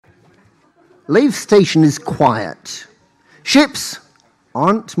Lave Station is quiet. Ships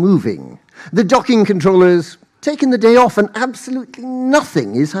aren't moving. The docking controllers taking the day off and absolutely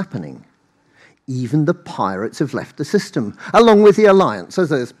nothing is happening. Even the pirates have left the system, along with the Alliance, as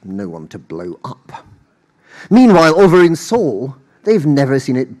there's no one to blow up. Meanwhile, over in Seoul, they've never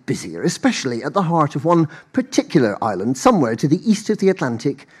seen it busier, especially at the heart of one particular island, somewhere to the east of the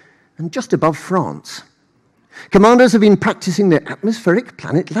Atlantic and just above France. Commanders have been practicing their atmospheric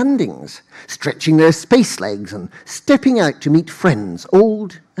planet landings, stretching their space legs and stepping out to meet friends,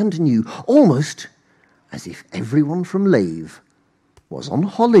 old and new, almost as if everyone from Lave was on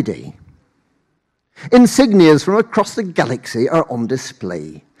holiday. Insignias from across the galaxy are on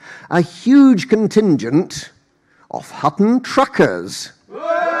display. A huge contingent of Hutton truckers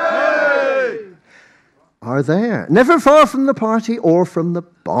are there, never far from the party or from the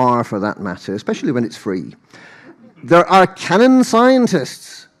bar for that matter, especially when it's free. There are cannon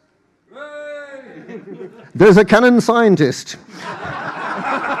scientists. There's a cannon scientist.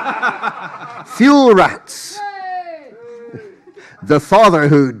 Fuel rats. The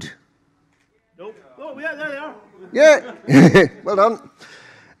fatherhood. Nope. Oh, yeah, there they are. Yeah, well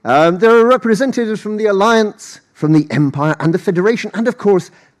done. There are representatives from the Alliance, from the Empire and the Federation, and of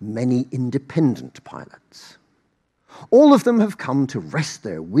course, many independent pilots. All of them have come to rest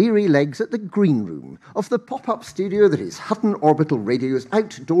their weary legs at the green room of the pop-up studio that is Hutton Orbital Radio's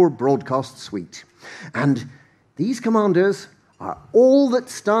outdoor broadcast suite. And these commanders are all that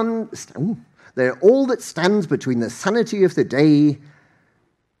they're all that stands between the sanity of the day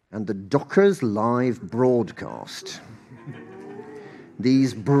and the Dockers live broadcast.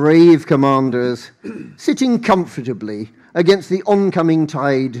 These brave commanders, sitting comfortably against the oncoming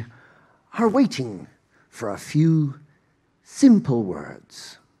tide, are waiting for a few simple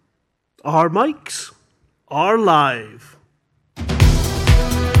words. Our mics are live.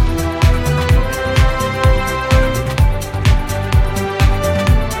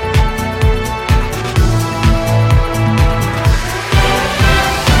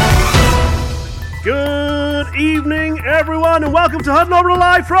 Good evening, everyone, and welcome to Hutton Orbital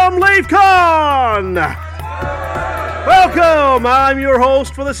Live from LaveCon! Welcome! I'm your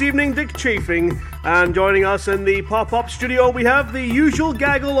host for this evening, Dick Chafing, and joining us in the pop-up studio we have the usual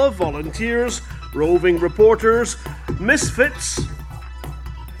gaggle of volunteers, roving reporters, misfits,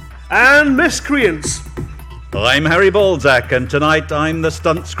 and miscreants. I'm Harry Balzac, and tonight I'm the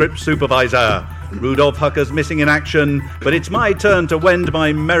stunt script supervisor. Rudolph Hucker's missing in action, but it's my turn to wend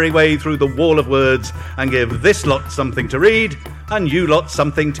my merry way through the wall of words and give this lot something to read, and you lot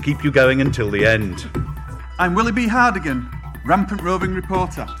something to keep you going until the end. I'm Willie B. Hardigan, rampant roving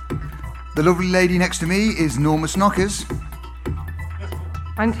reporter. The lovely lady next to me is Norma Snockers.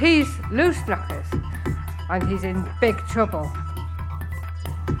 And he's Lou Snockers, and he's in big trouble.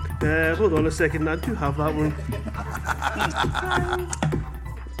 Hold on a second, I do have that one.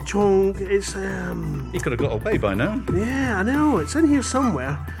 Chong, it's He could have got away by now. Yeah, I know, it's in here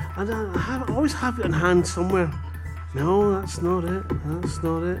somewhere. And I always have it in hand somewhere. No, that's not it. That's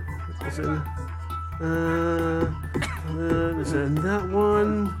not it. It's in, it's in that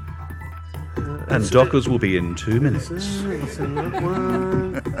one. And Dockers will be in 2 minutes. It's in that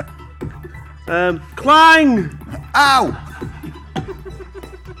one. Clang! Ow!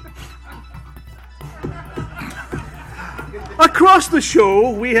 Across the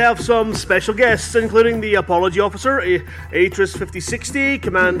show, we have some special guests, including the Apology Officer, Atris 5060,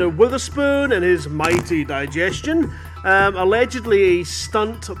 Commander Witherspoon and his mighty digestion, allegedly a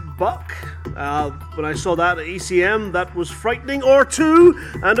stunt buck. When I saw that at ECM, that was frightening, or two,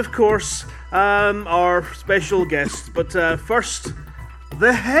 and of course, our special guests. But first,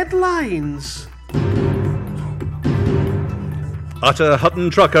 the headlines. Utter Hutton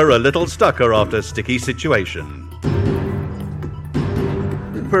trucker a little stucker after sticky situation.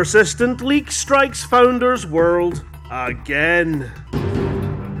 Persistent leak strikes Founders World again.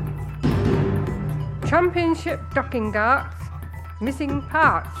 Championship docking darts, missing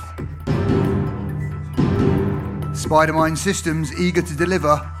parts. Spider-Mine Systems eager to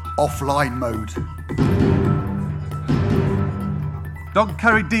deliver offline mode. Dog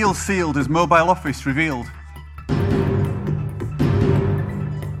carry deal sealed as mobile office revealed.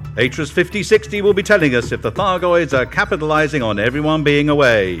 Atris 5060 will be telling us if the Thargoids are capitalizing on everyone being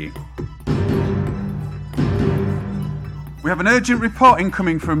away. We have an urgent report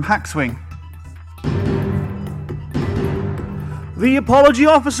incoming from Hackswing. The Apology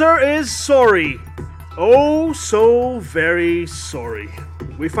Officer is sorry. Oh, so very sorry.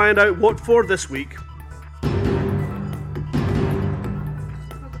 We find out what for this week.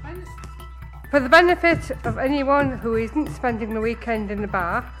 For the benefit of anyone who isn't spending the weekend in the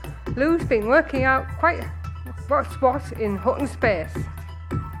bar, Lou's been working out quite what's what in Hutton space.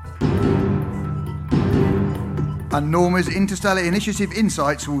 And Norma's Interstellar Initiative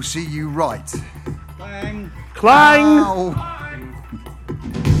insights will see you right. Clang. Clang! Ow.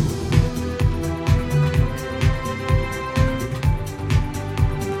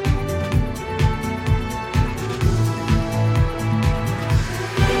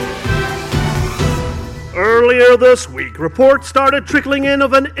 Earlier this week, reports started trickling in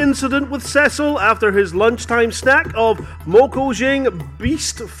of an incident with Cecil after his lunchtime snack of Moko Jing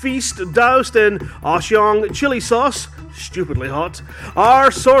Beast Feast doused in Ashiong chili sauce, stupidly hot.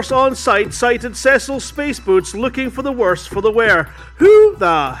 Our source on site cited Cecil's space boots looking for the worse for the wear. Who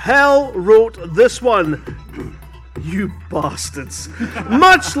the hell wrote this one? You bastards.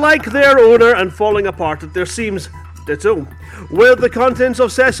 Much like their owner and falling apart at their seams. Ditto. With the contents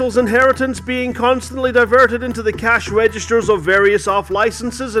of Cecil's inheritance being constantly diverted into the cash registers of various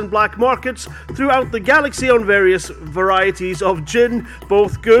off-licenses and black markets throughout the galaxy on various varieties of gin,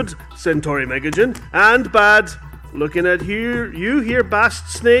 both good, Centauri Mega Gin, and bad, looking at you here, Bast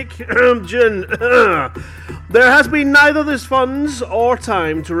Snake, gin. There has been neither the funds or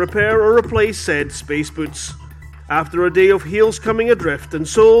time to repair or replace said space boots. After a day of heels coming adrift and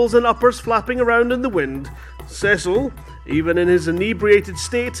soles and uppers flapping around in the wind, Cecil, even in his inebriated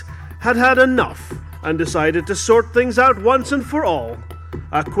state, had had enough and decided to sort things out once and for all.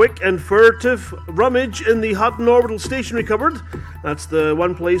 A quick and furtive rummage in the Hutton Orbital Stationery cupboard, that's the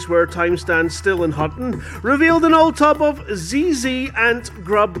one place where time stands still in Hutton, revealed an old tub of ZZ Ant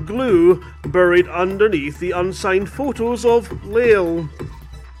Grub glue buried underneath the unsigned photos of Lael.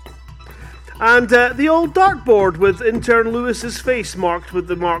 And the old dartboard with intern Lewis's face marked with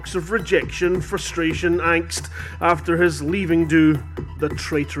the marks of rejection, frustration, angst after his leaving do, the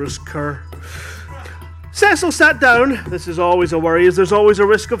traitorous cur. Cecil sat down. This is always a worry, as there's always a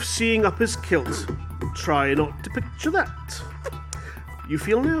risk of seeing up his kilt. Try not to picture that. You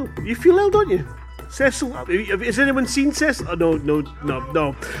feel ill, don't you? Cecil, has anyone seen Cecil? Oh,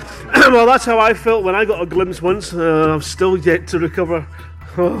 no. Well, that's how I felt when I got a glimpse once. I've still yet to recover.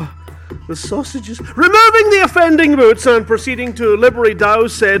 Oh. The sausages. Removing the offending boots and proceeding to liberate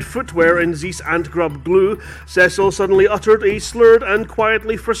Dow's said footwear in Zeus Ant Grub glue, Cecil suddenly uttered a slurred and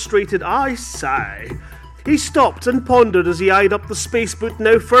quietly frustrated "I sigh." He stopped and pondered as he eyed up the space boot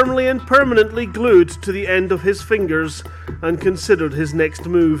now firmly and permanently glued to the end of his fingers and considered his next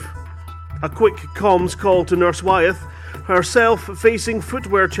move. A quick comms call to Nurse Wyeth, herself facing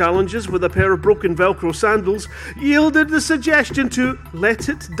footwear challenges with a pair of broken Velcro sandals, yielded the suggestion to let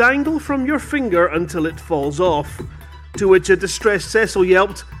it dangle from your finger until it falls off. To which a distressed Cecil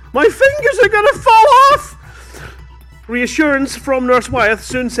yelped, "My fingers are going to fall off!" Reassurance from Nurse Wyeth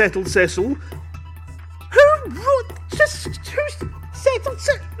soon settled Cecil.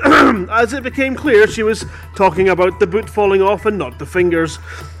 As it became clear, she was talking about the boot falling off and not the fingers.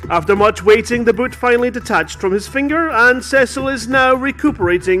 After much waiting, the boot finally detached from his finger, and Cecil is now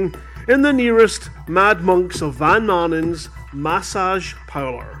recuperating in the nearest Mad Monks of Van Manen's massage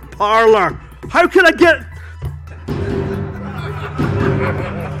parlor. How can I get...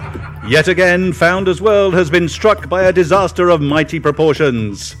 Yet again, Founder's World has been struck by a disaster of mighty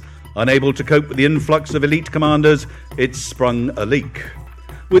proportions. Unable to cope with the influx of elite commanders, it's sprung a leak.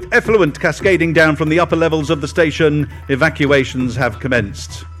 With effluent cascading down from the upper levels of the station, evacuations have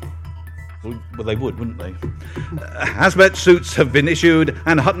commenced. Well, they would, wouldn't they? Hazmat suits have been issued,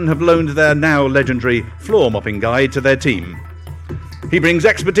 and Hutton have loaned their now legendary floor-mopping guide to their team. He brings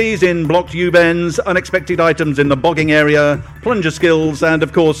expertise in blocked U-bends, unexpected items in the bogging area, plunger skills, and,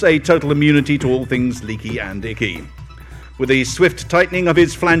 of course, a total immunity to all things leaky and icky. With a swift tightening of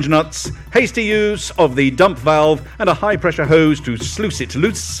his flange nuts, hasty use of the dump valve, and a high-pressure hose to sluice it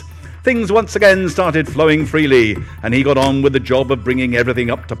loose, things once again started flowing freely, and he got on with the job of bringing everything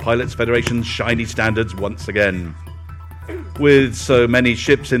up to Pilots Federation's shiny standards once again. With so many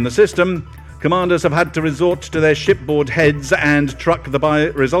ships in the system, commanders have had to resort to their shipboard heads and truck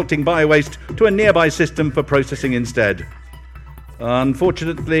the resulting biowaste to a nearby system for processing instead.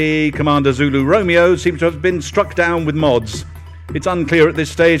 Unfortunately, Commander Zulu Romeo seems to have been struck down with mods. It's unclear at this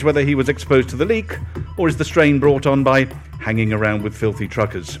stage whether he was exposed to the leak, or is the strain brought on by hanging around with filthy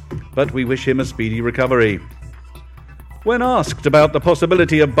truckers. But we wish him a speedy recovery. When asked about the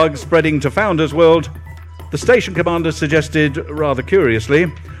possibility of bugs spreading to Founder's World, the station commander suggested, rather curiously,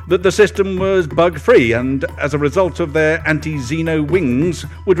 that the system was bug-free and, as a result of their anti-Xeno wings,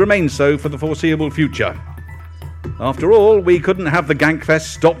 would remain so for the foreseeable future. After all, we couldn't have the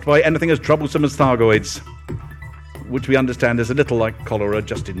Gankfest stopped by anything as troublesome as Thargoids, which we understand is a little like cholera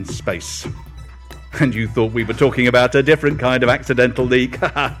just in space. And you thought we were talking about a different kind of accidental leak.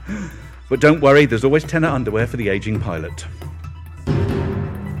 But don't worry, there's always tenor underwear for the ageing pilot.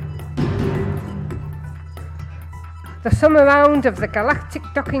 The summer round of the Galactic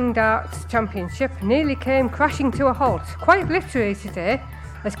Docking Darts Championship nearly came crashing to a halt, quite literally today,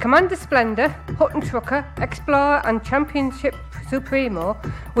 as Commander Splendor, Hutton Trucker, Explorer and Championship Supremo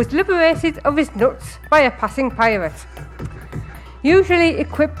was liberated of his nuts by a passing pirate. Usually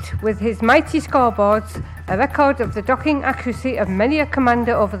equipped with his mighty scoreboards, a record of the docking accuracy of many a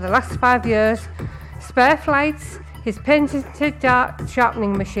commander over the last 5 years, spare flights, his patented dart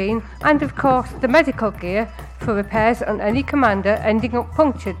sharpening machine, and of course the medical gear for repairs on any commander ending up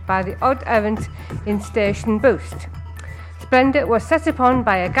punctured by the odd errant in station boost. Splendor was set upon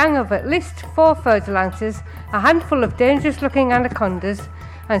by a gang of at least 4 Fer-de-Lances, a handful of dangerous-looking anacondas,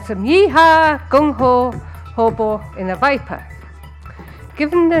 and some yee-haw, gung-ho hobo in a Viper.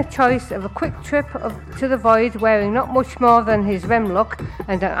 Given the choice of a quick trip to the void wearing not much more than his rem look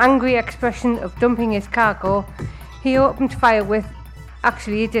and an angry expression of dumping his cargo, he opened fire with...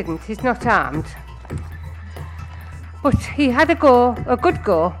 Actually, he didn't. He's not armed. But he had a good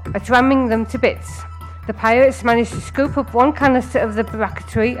go at ramming them to bits. The pirates managed to scoop up one canister of the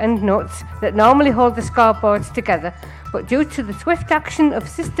bracketry and nuts that normally hold the scoreboards together, but due to the swift action of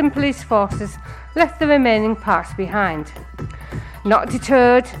system police forces, left the remaining parts behind. Not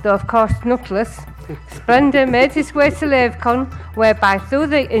deterred, though of course nutless, Splendor made his way to Lavecon, whereby through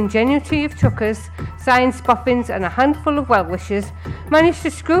the ingenuity of truckers, science boffins and a handful of well-wishers, managed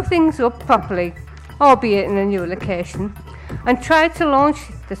to screw things up properly, albeit in a new location, and tried to launch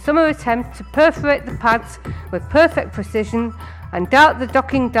the summer attempt to perforate the pads with perfect precision and dart the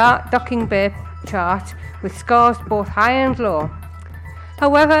docking bay chart with scores both high and low.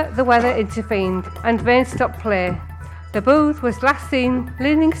 However, the weather intervened and rain stopped play. The booth was last seen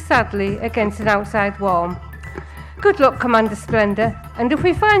leaning sadly against an outside wall. Good luck, Commander Splendor, and if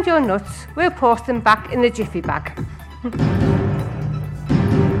we find your nuts, we'll post them back in the jiffy bag.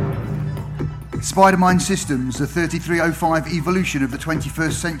 Spidermind Systems, the 3305 evolution of the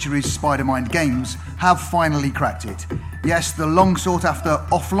 21st century's Spidermind games, have finally cracked it. Yes, the long sought after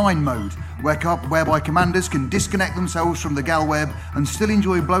offline mode, whereby commanders can disconnect themselves from the Galweb and still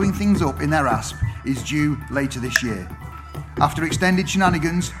enjoy blowing things up in their ASP, is due later this year. After extended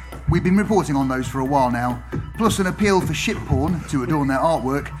shenanigans, we've been reporting on those for a while now, plus an appeal for ship porn to adorn their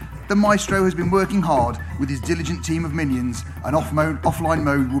artwork, the Maestro has been working hard with his diligent team of minions, and offline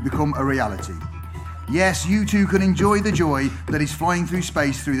mode will become a reality. Yes, you too can enjoy the joy that is flying through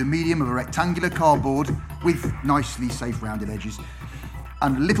space through the medium of a rectangular cardboard with nicely safe rounded edges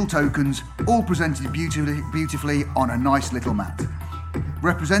and little tokens, all presented beautifully on a nice little mat.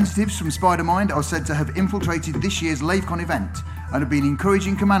 Representatives from Spidermind are said to have infiltrated this year's Lavecon event and have been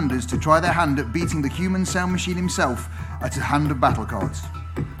encouraging commanders to try their hand at beating the human sound machine himself at a hand of battle cards.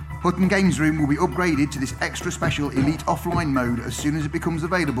 Hutton Games Room will be upgraded to this extra special elite offline mode as soon as it becomes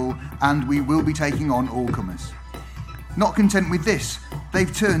available, and we will be taking on all comers. Not content with this,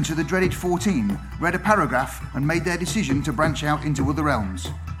 they've turned to the dreaded 14, read a paragraph and made their decision to branch out into other realms.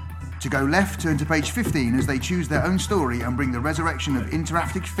 To go left, turn to page 15 as they choose their own story and bring the resurrection of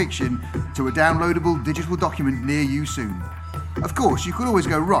interactive fiction to a downloadable digital document near you soon. Of course, you could always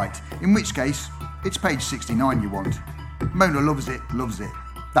go right, in which case, it's page 69 you want. Mona loves it.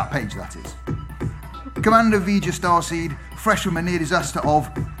 That page, that is. Commander Vija Starseed, fresh from a near disaster of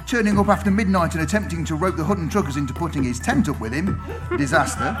turning up after midnight and attempting to rope the Hutton truckers into putting his tent up with him,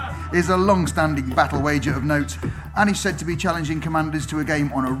 disaster, is a long-standing battle wager of note, and is said to be challenging commanders to a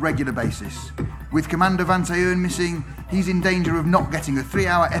game on a regular basis. With Commander Van Teurn missing, he's in danger of not getting a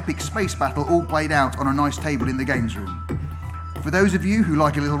 3-hour epic space battle all played out on a nice table in the games room. For those of you who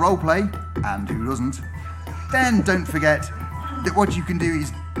like a little roleplay, and who doesn't, then don't forget that what you can do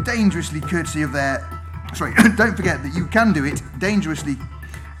is dangerously courtesy of their... don't forget that you can do it dangerously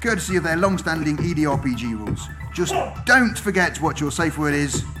courtesy of their long-standing EDRPG rules. Just don't forget what your safe word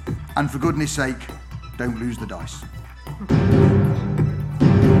is, and for goodness sake, don't lose the dice.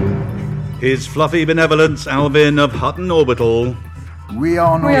 His fluffy benevolence, Alvin of Hutton Orbital, We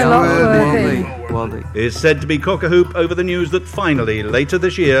are not worthy. is said to be cock-a-hoop over the news that finally, later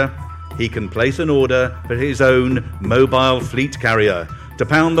this year, he can place an order for his own mobile fleet carrier to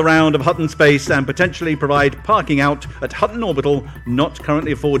pound the round of Hutton space and potentially provide parking out at Hutton Orbital not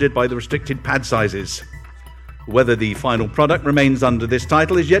currently afforded by the restricted pad sizes. Whether the final product remains under this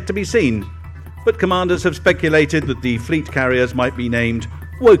title is yet to be seen, but commanders have speculated that the fleet carriers might be named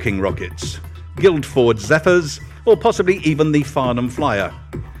Woking Rockets, Guildford Zephyrs, or possibly even the Farnham Flyer.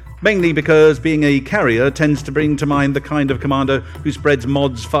 Mainly because being a carrier tends to bring to mind the kind of commander who spreads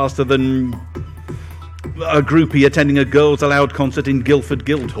mods faster than a groupie attending a Girls Aloud concert in Guildford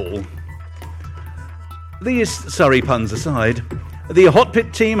Guildhall. These Surrey puns aside, the Hot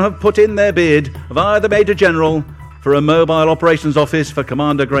Pit team have put in their bid via the Major General for a mobile operations office for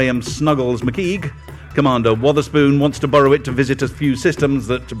Commander Graham Snuggles McKeague. Commander Wotherspoon wants to borrow it to visit a few systems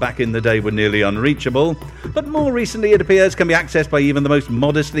that back in the day were nearly unreachable, but more recently it appears can be accessed by even the most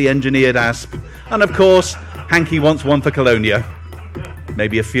modestly engineered ASP. And of course, Hanky wants one for Colonia.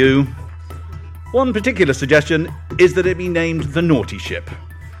 Maybe a few. One particular suggestion is that it be named the Naughty Ship,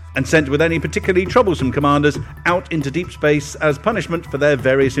 and sent with any particularly troublesome commanders out into deep space as punishment for their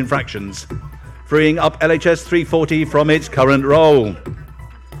various infractions, freeing up LHS 340 from its current role.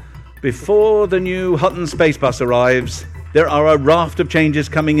 Before the new Hutton space bus arrives, there are a raft of changes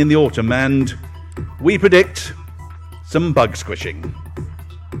coming in the autumn, and we predict some bug squishing.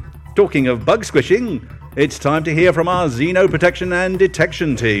 Talking of bug squishing, it's time to hear from our Xeno protection and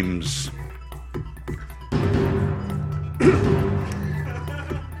detection teams.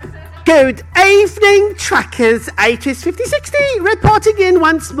 Good evening, trackers. ATRIS 5060 reporting in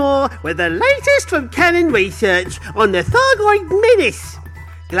once more with the latest from Canon Research on the Thargoid Menace.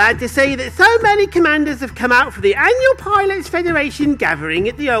 Glad to see that so many commanders have come out for the annual Pilots Federation gathering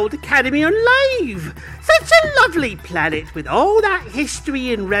at the old Academy on Lave. Such a lovely planet with all that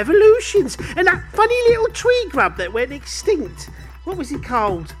history and revolutions and that funny little tree grub that went extinct. What was it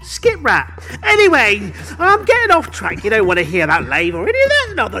called? Skip Rat. Anyway, I'm getting off track. You don't want to hear about Lave or any of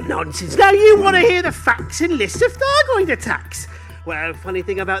that other nonsense. No, you want to hear the facts and lists of Thargoid attacks. Well, funny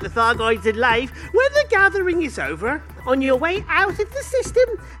thing about the Thargoids in Lave, when the gathering is over, on your way out of the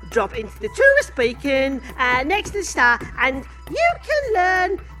system, drop into the tourist beacon next to the star, and you can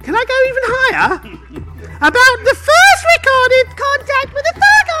learn. Can I go even higher? About the first recorded contact with the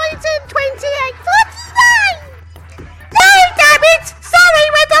Thargoids in 2849. No, damn it! Sorry,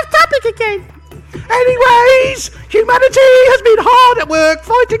 went off topic again. Anyways, humanity has been hard at work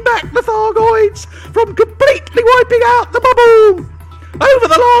fighting back the Thargoids from completely wiping out the bubble. Over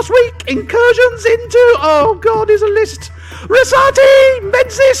the last week, incursions into, oh God, is a list. Rasati,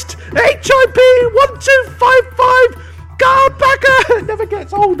 Menzist, HIP 1255, Gardbacker, never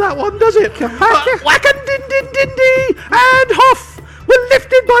gets old that one, does it? Wackandindindindi and Hoff were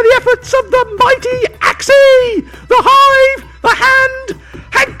lifted by the efforts of the mighty Axie, the Hive, the Hand,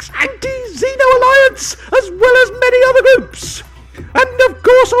 Hank's Anti-Xeno Alliance, as well as many other groups. And of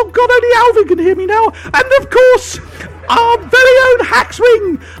course, oh God, only Alvin can hear me now, and of course, our very own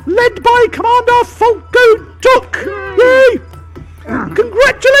Hackswing, led by Commander Falco Took. Yay!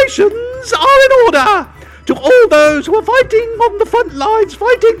 Congratulations are in order to all those who are fighting on the front lines,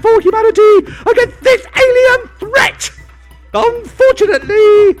 fighting for humanity against this alien threat.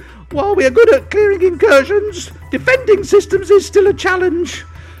 Unfortunately, while we are good at clearing incursions, defending systems is still a challenge,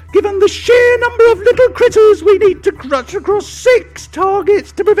 given the sheer number of little critters we need to crush across 6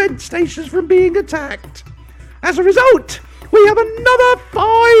 targets to prevent stations from being attacked. As a result, we have another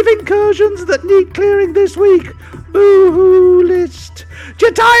 5 incursions that need clearing this week. Boo-hoo list.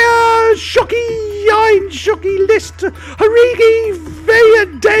 Jataya, Shoki, Ein, Shoki list, Harigi,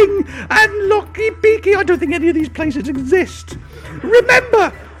 Veyadeng, and Loki Piki. I don't think any of these places exist.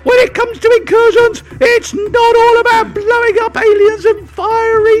 Remember, when it comes to incursions, it's not all about blowing up aliens in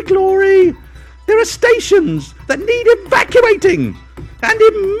fiery glory. There are stations that need evacuating and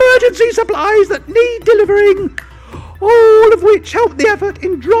emergency supplies that need delivering, all of which help the effort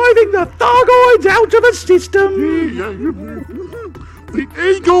in driving the Thargoids out of a system. The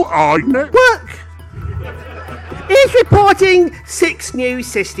Eagle Eye Network is reporting 6 new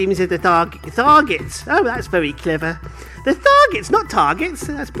systems of the targets. Oh, that's very clever. The targets, not targets.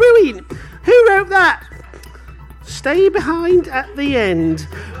 That's brilliant. Who wrote that? Stay behind at the end.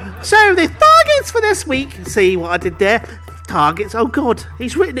 So the targets for this week. See what I did there? Targets. Oh God,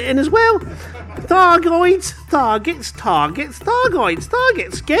 he's written it in as well. Thargoids, targets, Thargoids,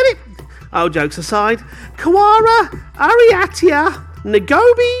 targets. Get it? Oh, jokes aside. Kawara, Ariatia,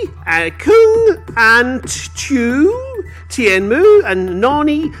 Nagobi, Kung, and Chu, Tianmu, and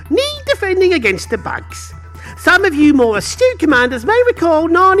Nani need defending against the bugs. Some of you more astute commanders may recall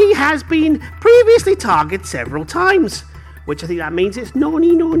Nani has been previously targeted several times, which I think that means it's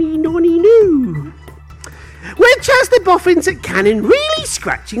Nani new. Which has the boffins at Cannon really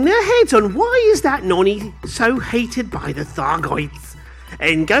scratching their heads on why is that Nani so hated by the Thargoids.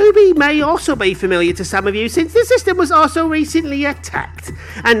 Ngobi may also be familiar to some of you since the system was also recently attacked,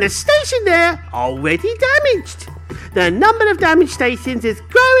 and the station there already damaged. The number of damaged stations is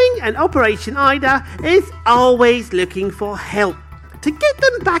growing, and Operation Ida is always looking for help to get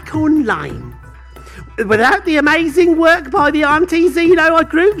them back online. Without the amazing work by the anti-Xenoid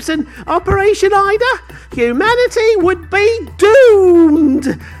groups and Operation Ida, humanity would be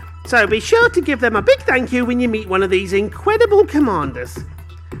doomed. So be sure to give them a big thank you when you meet one of these incredible commanders.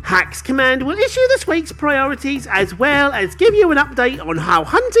 Hack's Command will issue this week's priorities as well as give you an update on how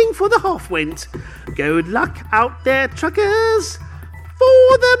hunting for the Hoff went. Good luck out there, truckers,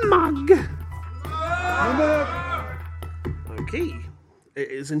 for the mug. Okay,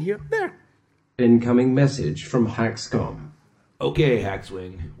 it isn't here. There. Incoming message from Hackscom. Okay,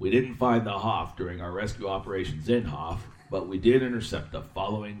 Hackswing, we didn't find the Hoff during our rescue operations in Hoff, but we did intercept the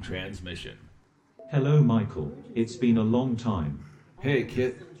following transmission. Hello, Michael. It's been a long time. Hey,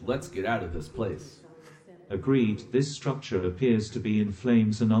 Kit, let's get out of this place. Agreed, this structure appears to be in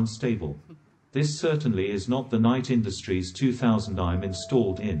flames and unstable. This certainly is not the Knight Industries 2000 I'm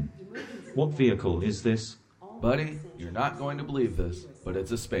installed in. What vehicle is this? Buddy, you're not going to believe this, but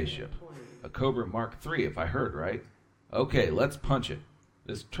it's a spaceship. A Cobra Mark III, if I heard right. Okay, let's punch it.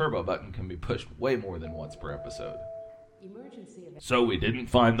 This turbo button can be pushed way more than once per episode. So we didn't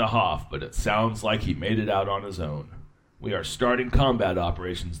find the Hoff, but it sounds like he made it out on his own. We are starting combat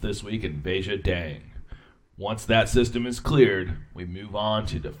operations this week in Beja Dang. Once that system is cleared, we move on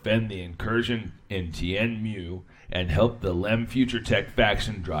to defend the incursion in Tien Mu and help the Lem Future Tech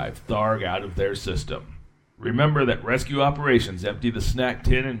faction drive Tharg out of their system. Remember that rescue operations empty the snack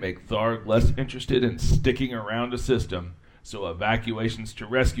tin and make Tharg less interested in sticking around a system, so evacuations to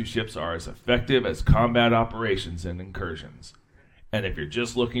rescue ships are as effective as combat operations and incursions. And if you're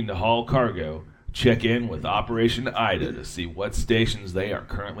just looking to haul cargo, check in with Operation Ida to see what stations they are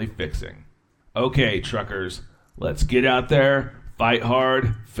currently fixing. Okay, truckers, let's get out there, fight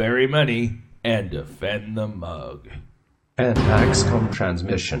hard, ferry money, and defend the mug. And Hackscom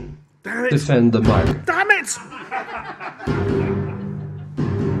transmission. Damn it. Defend the mug. Damn it!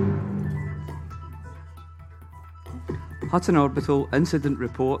 Hutton Orbital Incident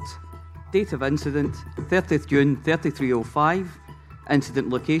Report. Date of incident, 30th June 3305. Incident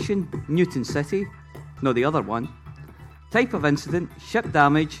location, Newton City. No, the other one. Type of incident, ship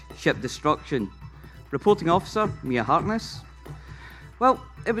damage, ship destruction. Reporting officer, Mia Harkness. Well,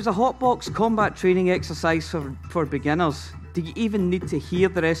 it was a hotbox combat training exercise for beginners. Do you even need to hear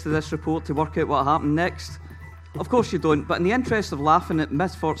the rest of this report to work out what happened next? Of course you don't, but in the interest of laughing at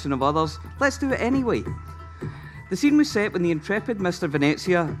misfortune of others, let's do it anyway. The scene was set when the intrepid Mr.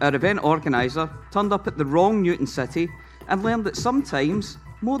 Venezia, our event organiser, turned up at the wrong Newton City and learned that sometimes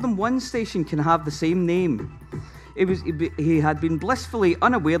more than one station can have the same name. He had been blissfully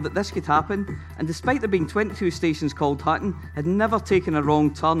unaware that this could happen, and despite there being 22 stations called Hutton, had never taken a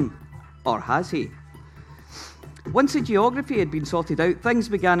wrong turn. Or has he? Once the geography had been sorted out, things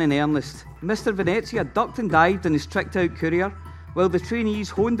began in earnest. Mr. Venezia ducked and dived in his tricked-out courier, while the trainees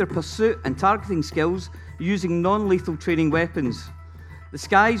honed their pursuit and targeting skills using non-lethal training weapons. The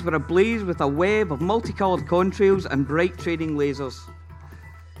skies were ablaze with a web of multicoloured contrails and bright training lasers.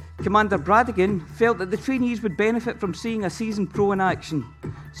 Commander Bradigan felt that the trainees would benefit from seeing a seasoned pro in action,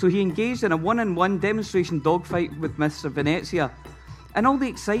 so he engaged in a one-on-one demonstration dogfight with Mr. Venezia. In all the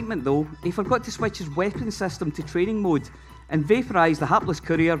excitement, though, he forgot to switch his weapon system to training mode and vaporised the hapless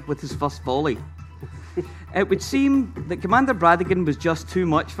courier with his first volley. It would seem that Commander Bradigan was just too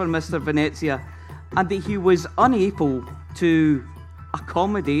much for Mr. Venezia, and that he was unable to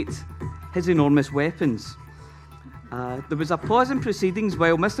accommodate his enormous weapons. There was a pause in proceedings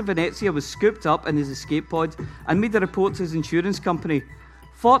while Mr. Venezia was scooped up in his escape pod and made a report to his insurance company.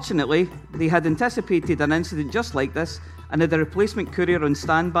 Fortunately, they had anticipated an incident just like this and had a replacement courier on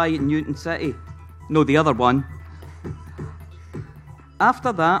standby in Newton City. No, the other one.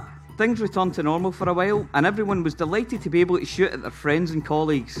 After that, things returned to normal for a while, and everyone was delighted to be able to shoot at their friends and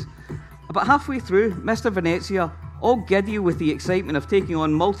colleagues. About halfway through, Mr. Venezia, all giddy with the excitement of taking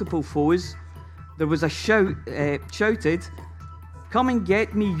on multiple foes, there was a shouted, "Come and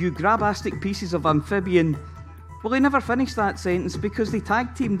get me, you grabastic pieces of amphibian." Well, he never finished that sentence because they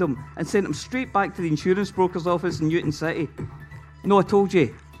tag-teamed him and sent him straight back to the insurance broker's office in Newton City. No, I told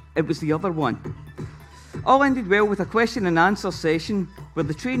you, it was the other one. All ended well with a question and answer session where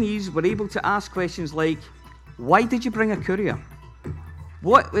the trainees were able to ask questions like, why did you bring a courier?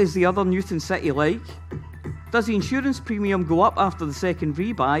 What is the other Newton City like? Does the insurance premium go up after the second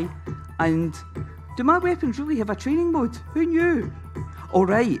rebuy? And do my weapons really have a training mode? Who knew? All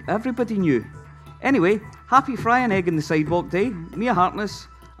right, everybody knew. Anyway, happy fry and egg in the sidewalk day. Mia Harkness,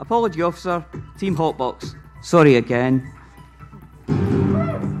 apology officer, Team Hotbox. Sorry again.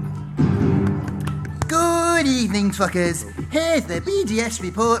 Good evening, truckers. Here's the BDS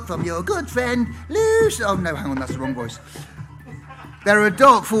report from your good friend, Luce. Oh no, hang on, that's the wrong voice. There are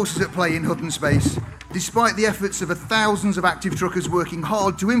dark forces at play in Hutton space. Despite the efforts of thousands of active truckers working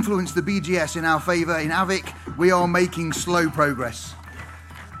hard to influence the BGS in our favour in AVIC, we are making slow progress.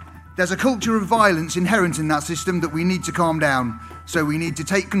 There's a culture of violence inherent in that system that we need to calm down, so we need to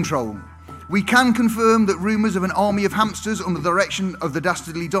take control. We can confirm that rumours of an army of hamsters under the direction of the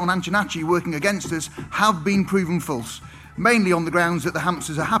dastardly Don Antonacci working against us have been proven false, mainly on the grounds that the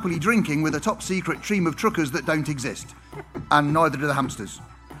hamsters are happily drinking with a top-secret team of truckers that don't exist. And neither do the hamsters.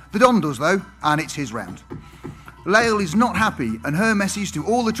 The Don does, though, and it's his round. Lael is not happy, and her message to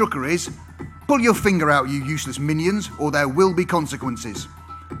all the trucker is, pull your finger out, you useless minions, or there will be consequences.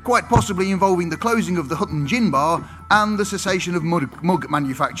 Quite possibly involving the closing of the Hutton Gin Bar and the cessation of mug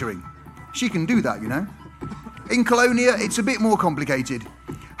manufacturing. She can do that, you know. In Colonia, it's a bit more complicated.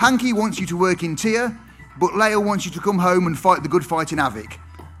 Hanky wants you to work in Tyr, but Lael wants you to come home and fight the good fight in AVIC.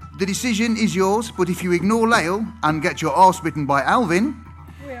 The decision is yours, but if you ignore Lael and get your arse bitten by Alvin...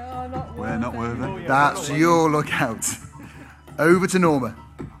 We're not worthy. That's your lookout. Over to Norma.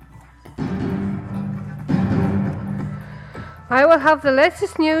 I will have the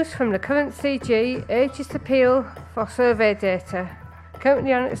latest news from the current CG Aegis appeal for survey data,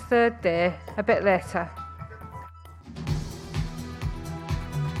 currently on its third day, a bit later.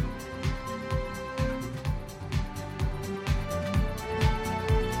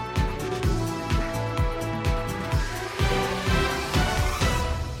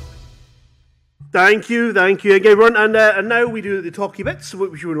 Thank you again, everyone. And now we do the talky bits,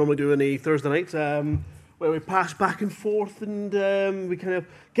 which we would normally do on a Thursday night, where we pass back and forth and we kind of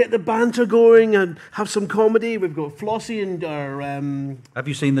get the banter going and have some comedy. We've got Flossie and our... Have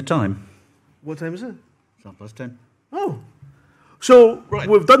you seen the time? What time is it? It's 10:30. Oh. So, right.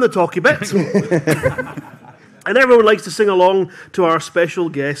 We've done the talky bits. And everyone likes to sing along to our special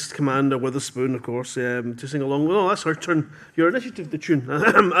guest, Commander Witherspoon, of course, to sing along. Oh, that's her turn. Your initiative, the tune.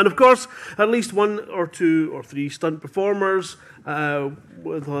 And, of course, at least one or two or three stunt performers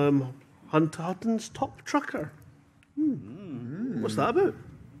with Hutton's Top Trucker. What's that about?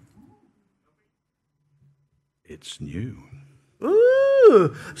 It's new.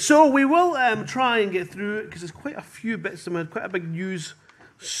 Ooh. So we will try and get through it, because there's quite a few bits, quite a big news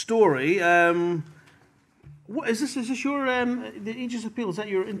story. What is this? Is this your the Aegis appeal? Is that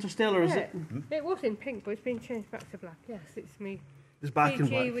your Interstellar? Is it? It was in pink, but it's been changed back to black. Yes, it's me. It's back in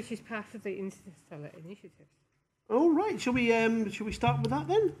black, which is part of the Interstellar Initiative. Oh right. Shall we start with that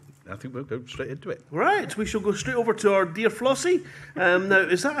then? I think we'll go straight into it. Right. We shall go straight over to our dear Flossie. Now,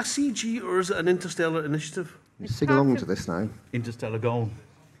 is that a CG or is it an Interstellar Initiative? Sing along to this now. Interstellar Goal.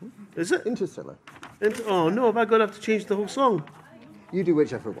 Is it? Interstellar. Oh no! Have I got to have to change the whole song? You do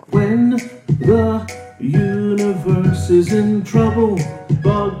whichever one. When the universe is in trouble,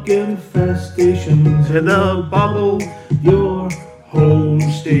 bug infestations in a bubble, your home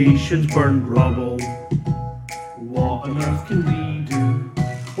station's burned rubble. What on earth can we do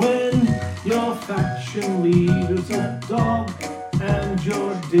when your faction leader's a dog and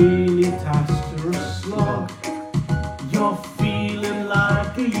your daily tasks are a slog? You're feeling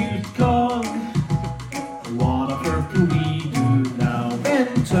like a used cog. What on earth can we do now?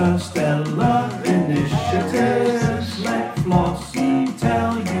 Interstellar initiatives. Let Flossie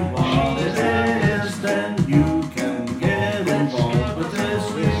tell you what it is, then you can get involved with this.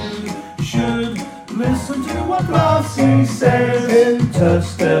 You should listen to what Flossie says.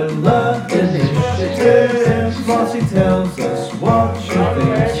 Interstellar initiatives. Flossie tells us what she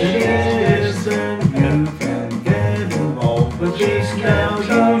thinks it is, then you can get involved with this. Now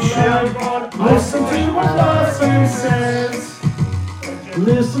you should listen to what Flossie says.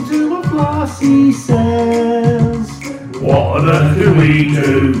 Listen to what Flossie says. What on earth do we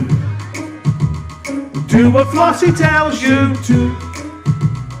do? Do what Flossie tells you to.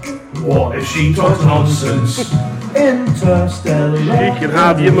 What if she talks nonsense? Interstellar. She can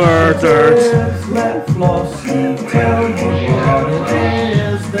have you murdered. Let Flossie tell you what it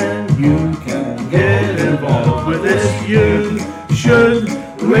is, then you can get involved with this. You should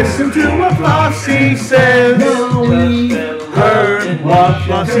listen to what Flossie says. Now we heard what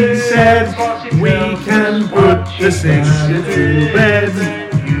Flossie said. We can put this issue to bed.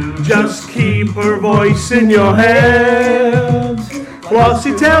 Just keep her voice in your head.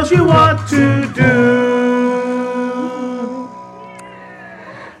 Flossie tells you what to do.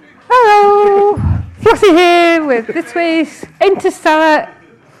 Hello, Flossie here with this week's Interstellar.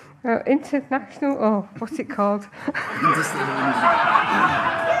 International. Oh, what's it called?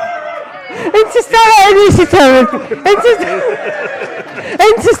 Interstellar Initiative.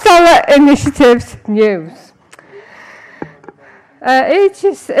 Interstellar Initiatives news.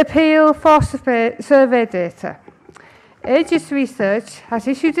 Aegis appeal for survey data. Aegis Research has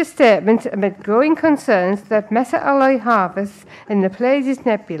issued a statement amid growing concerns that meta-alloy harvests in the Pleiades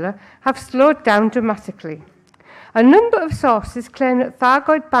Nebula have slowed down dramatically. A number of sources claim that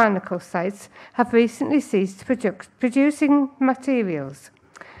Thargoid barnacle sites have recently ceased producing materials.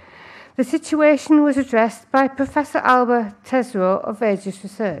 The situation was addressed by Professor Albert Tesreau of Aegis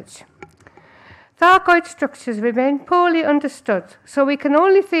Research. Thargoid structures remain poorly understood, so we can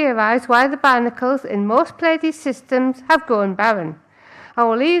only theorise why the barnacles in most Pleiades systems have gone barren.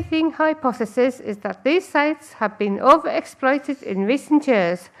 Our leading hypothesis is that these sites have been overexploited in recent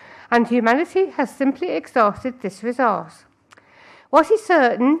years, and humanity has simply exhausted this resource. What is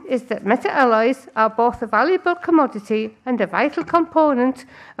certain is that meta-alloys are both a valuable commodity and a vital component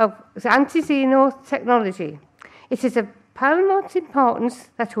of anti-xeno technology. It is of paramount importance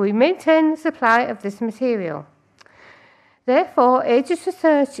that we maintain the supply of this material. Therefore, Aegis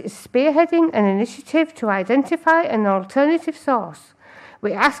Research is spearheading an initiative to identify an alternative source.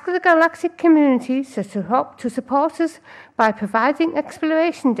 We ask the galactic community to support us by providing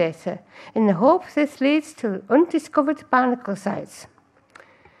exploration data in the hope this leads to undiscovered barnacle sites.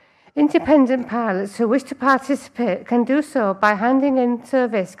 Independent pilots who wish to participate can do so by handing in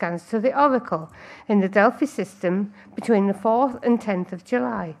survey scans to the Oracle in the Delphi system between the 4th and 10th of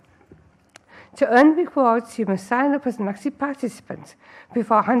July. To earn rewards, you must sign up as an active participant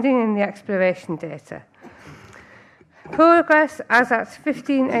before handing in the exploration data. Progress as at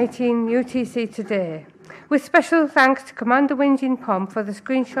 15:18 UTC today, with special thanks to Commander Winjin Pom for the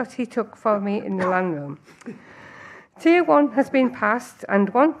screenshot he took for me in the LAN room. Tier 1 has been passed and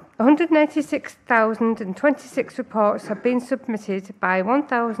 196,026 reports have been submitted by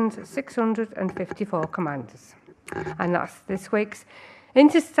 1,654 commanders. And that's this week's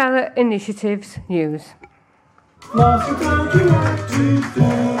Interstellar Initiatives news.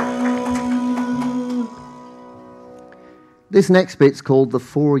 This next bit's called the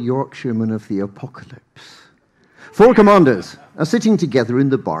 4 Yorkshiremen of the Apocalypse. 4 commanders are sitting together in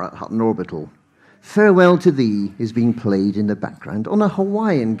the bar at Hutton Orbital. Farewell to Thee is being played in the background on a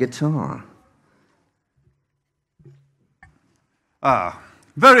Hawaiian guitar.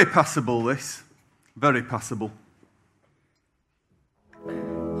 Very passable, this. Very passable.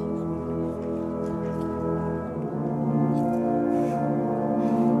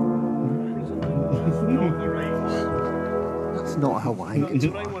 That's not a Hawaiian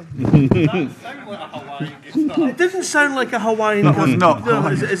guitar. It didn't sound like a Hawaiian That was not No,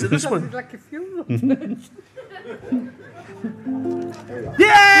 Hawaiian. is it this one? Like a funeral.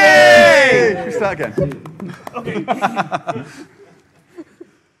 Yay! Let's start again.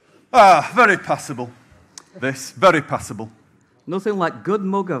 Very passable. This, very passable. Nothing like good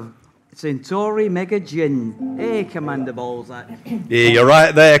mug of Centauri Mega Gin. Hey, Commander Balzac. Yeah, you're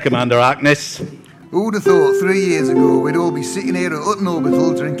right there, Commander Harkness. Who'd have thought 3 years ago we'd all be sitting here at Hutton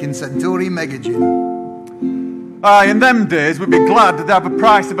Orbital drinking Centauri Mega Gin? In them days, we'd be glad to have the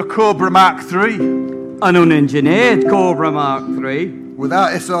price of a Cobra Mark III. An unengineered Cobra Mark III.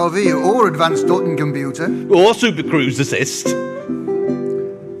 Without SRV or advanced docking computer. Or Super Cruise Assist.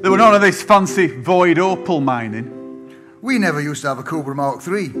 There were none of this fancy void opal mining. We never used to have a Cobra Mark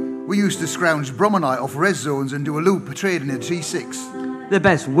III. We used to scrounge bromonite off res zones and do a loop of trading a T6. The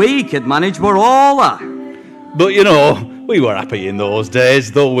best we could manage were Ola. But you know, we were happy in those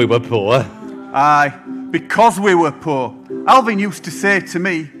days, though we were poor. Aye, because we were poor. Alvin used to say to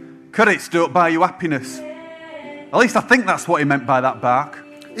me, credits don't buy you happiness. At least I think that's what he meant by that bark.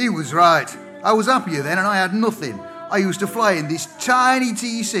 He was right. I was happier then and I had nothing. I used to fly in this tiny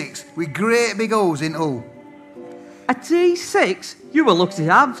T6 with great big holes in hull. A T6? You were lucky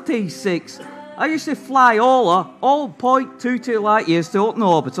to have T6. I used to fly Ola all 0.22 light years to Hutton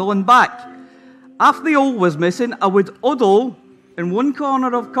Orbital and back. After the hull was missing, I would huddle in one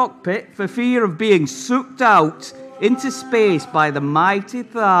corner of cockpit for fear of being sucked out into space by the mighty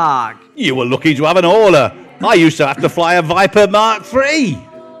Tharg. You were lucky to have an Ola. I used to have to fly a Viper Mark III.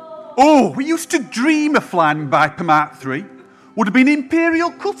 Oh, we used to dream of flying Viper Mark III. Would have been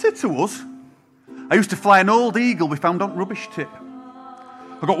Imperial cutter to us. I used to fly an old Eagle we found on rubbish tip.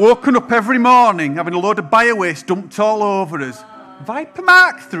 I got woken up every morning having a load of bio-waste dumped all over us. Viper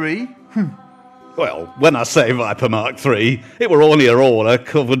Mark III? Well, when I say Viper Mark III, it were only a roller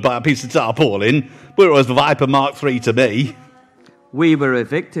covered by a piece of tarpaulin, but it was Viper Mark III to me. We were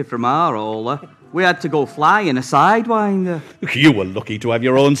evicted from our Ola. We had to go fly in a Sidewinder. You were lucky to have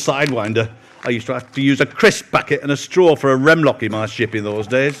your own Sidewinder. I used to have to use a crisp packet and a straw for a remlock in my ship in those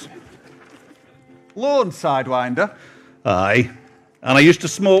days. Lone Sidewinder? Aye. And I used to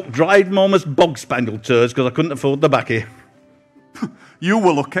smoke dried Momus bog spaniel turds because I couldn't afford the baccy. You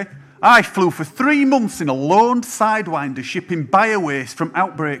were lucky. I flew for 3 months in a loaned Sidewinder shipping biowaste from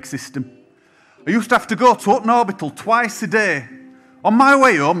Outbreak System. I used to have to go to Hutton Orbital twice a day. On my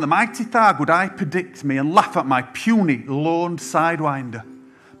way home, the mighty Tharg would predict me and laugh at my puny, loaned Sidewinder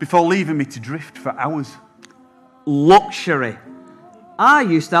before leaving me to drift for hours. Luxury. I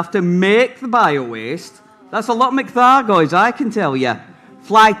used to have to make the bio-waste. That's a lot of McThargoids, I can tell you.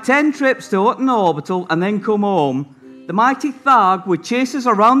 Fly 10 trips to Hutton Orbital and then come home. The mighty Tharg would chase us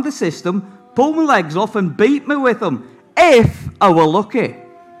around the system, pull my legs off and beat me with them, if I were lucky.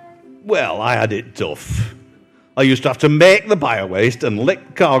 Well, I had it tough. I used to have to make the biowaste and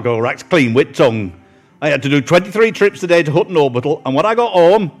lick cargo racks clean with tongue. I had to do 23 trips a day to Hutton Orbital, and when I got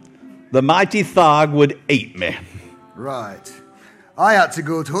home, the mighty Tharg would eat me. Right. I had to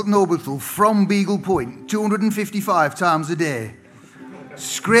go to Hutton Orbital from Beagle Point 255 times a day.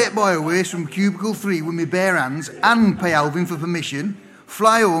 Scrape biowaste from Cubicle 3 with my bare hands and pay Alvin for permission.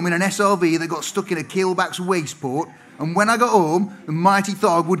 Fly home in an SRV that got stuck in a Keelback's waste port. And when I got home, the mighty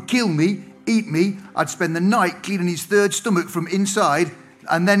Tharg would kill me, eat me. I'd spend the night cleaning his third stomach from inside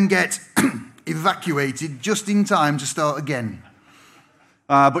and then get evacuated just in time to start again.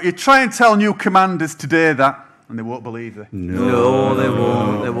 But you try and tell new commanders today that, and they won't believe you. No, they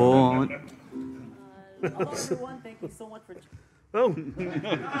won't. They won't. Everyone, thank you so much for... Oh.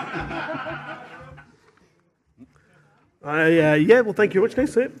 Yeah, well, thank you very much.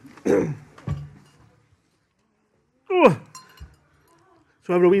 Nice to see it. Oh.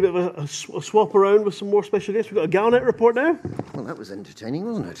 So having a wee bit of a swap around with some more special guests. We've got a Galnet report now. Well, that was entertaining,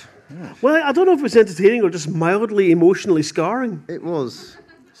 wasn't it? Yeah. Well, I don't know if it was entertaining or just mildly emotionally scarring. It was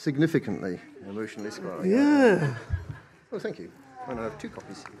significantly emotionally scarring. Yeah. Oh, thank you. I have 2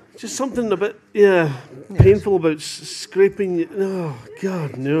 copies. Just something a bit, painful about scraping. Oh,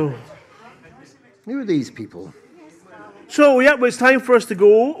 God, no. Who are these people? So, yeah, well, it's time for us to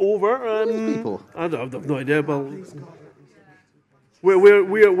go over. These people? I have no idea. Well,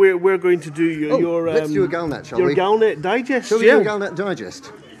 we're going to do your. Let's do a Galnet, shall we? Your Galnet digest. Shall we do a Galnet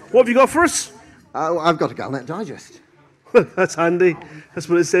digest? What have you got for us? I've got a Galnet digest. That's handy. That's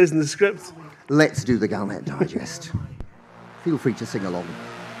what it says in the script. Let's do the Galnet digest. Feel free to sing along.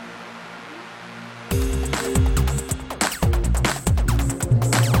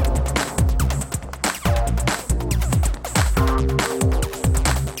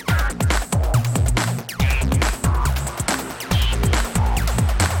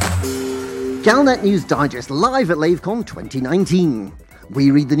 Galnet News Digest live at LaveCon 2019.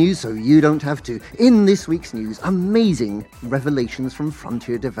 We read the news so you don't have to. In this week's news, amazing revelations from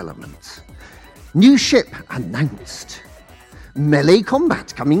Frontier Developments. New ship announced. Melee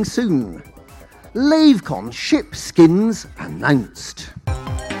combat coming soon. LaveCon ship skins announced.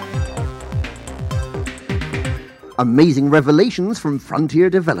 Amazing revelations from Frontier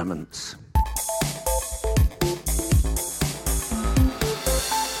Developments.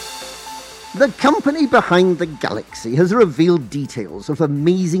 The company behind the Galaxy has revealed details of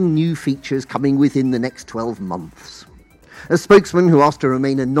amazing new features coming within the next 12 months. A spokesman who asked to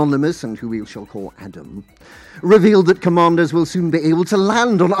remain anonymous and who we shall call Adam, revealed that commanders will soon be able to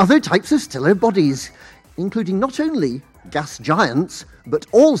land on other types of stellar bodies, including not only gas giants, but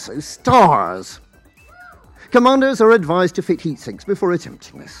also stars. Commanders are advised to fit heat sinks before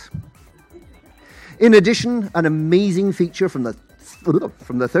attempting this. In addition, an amazing feature from the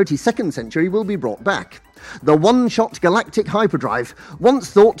 32nd century will be brought back. The one-shot galactic hyperdrive,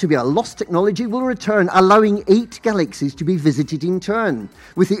 once thought to be a lost technology, will return, allowing 8 galaxies to be visited in turn,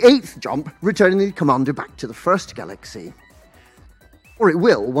 with the 8th jump returning the commander back to the first galaxy. Or it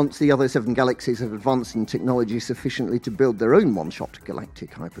will, once the other 7 galaxies have advanced in technology sufficiently to build their own one-shot galactic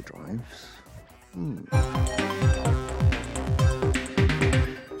hyperdrives.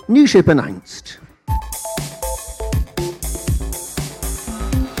 New ship announced.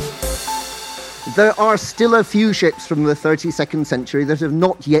 There are still a few ships from the 32nd century that have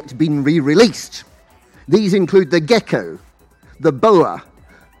not yet been re-released. These include the Gecko, the Boa,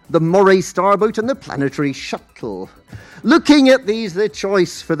 the Moray Starboat, and the Planetary Shuttle. Looking at these, the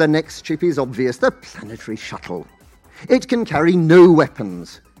choice for the next ship is obvious, the Planetary Shuttle. It can carry no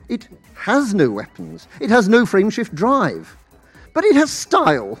weapons. It has no weapons. It has no frameshift drive. But it has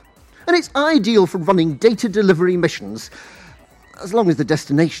style, and it's ideal for running data delivery missions, as long as the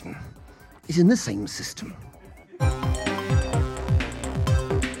destination is in the same system.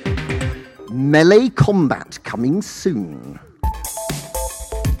 Melee combat coming soon.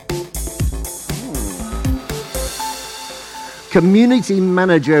 Community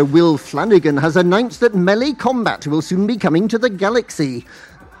manager Will Flanagan has announced that melee combat will soon be coming to the Galaxy.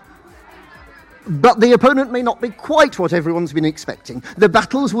 But the opponent may not be quite what everyone's been expecting. The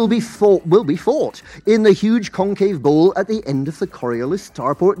battles will be fought in the huge concave bowl at the end of the Coriolis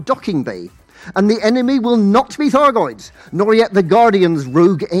starport docking bay. And the enemy will not be Thargoids, nor yet the Guardian's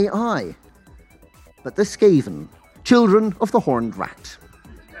rogue AI, but the Skaven, children of the Horned Rat.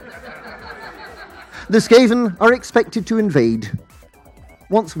 The Skaven are expected to invade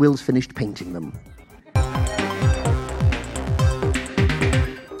once Will's finished painting them.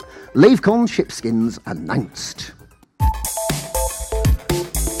 LaveCon shipskins announced.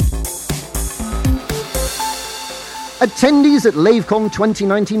 Attendees at LaveCon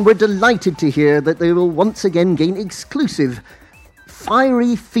 2019 were delighted to hear that they will once again gain exclusive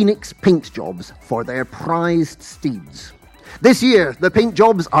Fiery Phoenix paint jobs for their prized steeds. This year, the paint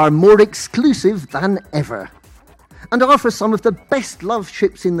jobs are more exclusive than ever and are for some of the best-loved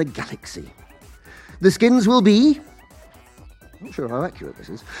ships in the galaxy. The skins will be... not sure how accurate this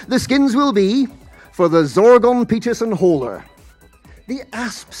is. The skins will be for the Zorgon Peterson Hauler, the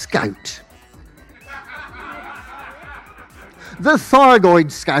Asp Scout, the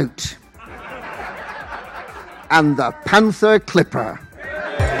Thargoid Scout, and the Panther Clipper.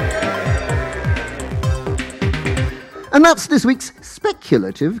 And that's this week's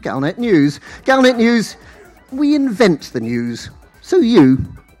speculative Galnet News. Galnet News, we invent the news, so you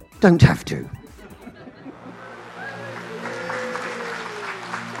don't have to.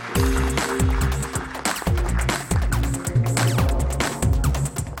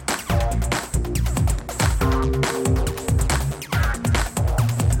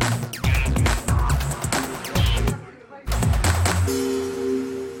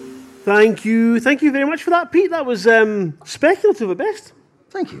 Thank you very much for that, Pete. That was speculative at best.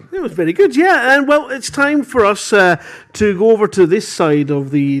 Thank you. It was very good, yeah. And well, it's time for us to go over to this side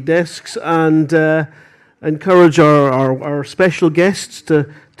of the desks and encourage our special guests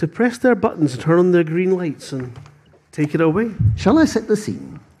to press their buttons and turn on their green lights and take it away. Shall I set the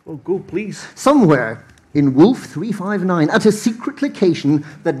scene? Oh, go, please. Somewhere in Wolf 359, at a secret location,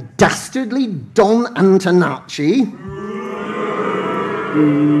 the dastardly Don Antonacci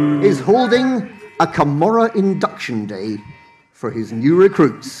is holding a Camorra induction day for his new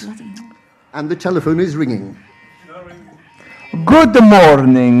recruits. And the telephone is ringing. Good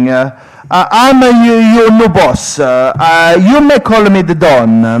morning. I'm your new boss. You may call me the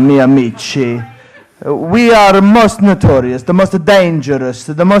Don, mi amici. We are most notorious, the most dangerous,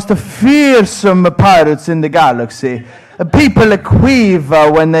 the most fearsome pirates in the galaxy. People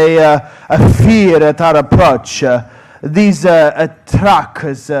quiver when they fear at our approach. These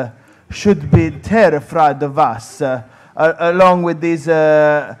trackers should be terrified of us, along with these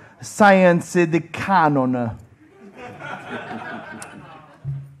science canon.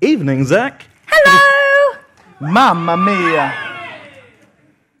 Evening, Zach. Hello! Mamma mia.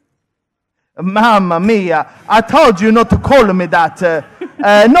 Mamma mia. I told you not to call me that.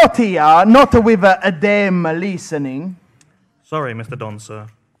 Not here, not with a damn listening. Sorry, Mr. Don, sir.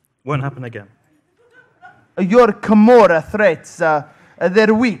 Won't happen again. Your Camorra threats,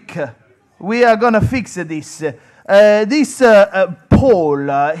 they're weak. We are gonna fix this. This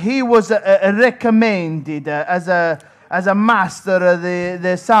Paul, he was recommended as a master of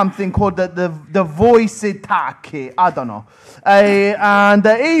the something called the voice taki. I don't know. And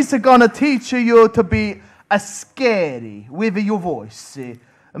he's gonna teach you to be scary with your voice.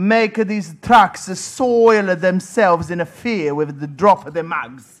 Make these tracks soil themselves in fear with the drop of the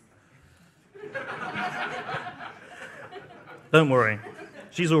mags. Don't worry.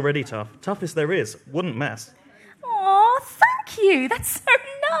 She's already tough. Toughest there is. Wouldn't mess. Aw, thank you. That's so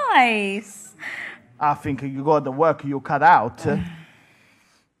nice. I think you got the work you cut out.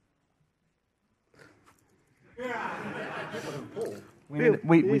 We do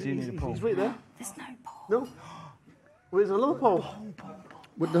need a Paul. He's right there. There's no Paul. No? Where's another Paul?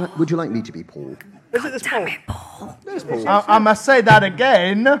 Would you like me to be Paul? Is it this Paul? Paul. There's Paul. I must say that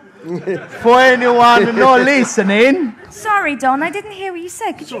again for anyone not listening. Sorry, Don, I didn't hear what you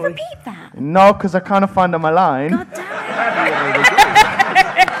said. Could you repeat that? No, because I can't find my line. God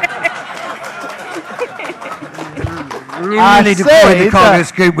You really deployed the cargo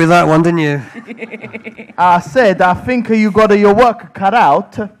scoop with that one, didn't you? I said, I think you got your work cut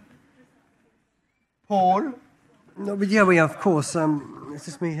out. Paul? No, but yeah, we of course. It's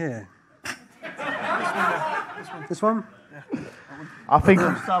just me here. This one? I think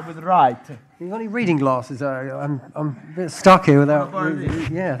we'll start with right. You got any reading glasses? I'm a bit stuck here without.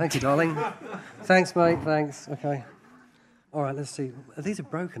 Yeah, thank you, darling. Thanks, mate. Thanks. Okay. All right, let's see. These are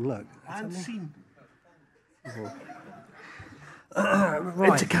broken. Look. And seen. Right.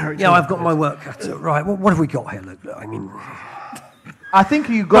 It's a character. Yeah, I've got my work cut out. Right. What have we got here? Look. I mean. I think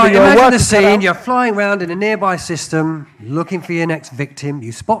you got Right, your imagine work the cut scene. out. You're flying around in a nearby system, looking for your next victim.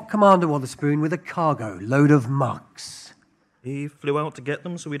 You spot Commander Wotherspoon with a cargo load of mugs. He flew out to get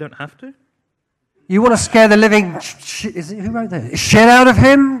them so we don't have to? You want to scare the living who wrote that? Shit out of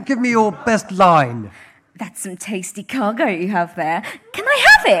him? Give me your best line. That's some tasty cargo you have there. Can I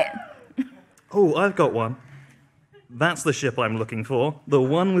have it? Oh, I've got one. That's the ship I'm looking for. The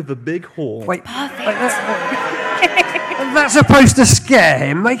one with the big haul. Wait, that's supposed to scare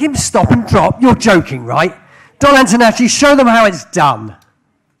him, make him stop and drop. You're joking, right? Don Antonacci, show them how it's done.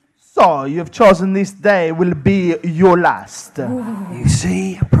 So, you've chosen this day will be your last. You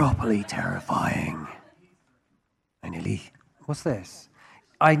see, properly terrifying. What's this?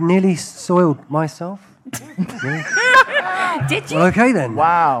 I nearly soiled myself. Really? Did you? Well, okay then.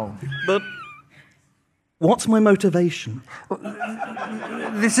 Wow. But what's my motivation?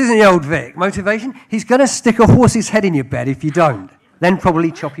 This isn't the old Vic. Motivation? He's going to stick a horse's head in your bed if you don't. Then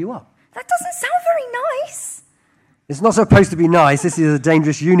probably chop you up. That doesn't sound very nice. It's not supposed to be nice. This is a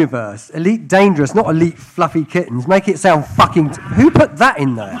dangerous universe. Elite dangerous, not elite fluffy kittens. Make it sound fucking... Who put that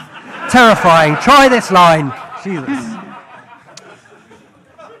in there? Terrifying. Try this line. Jesus.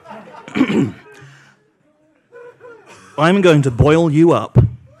 I'm going to boil you up.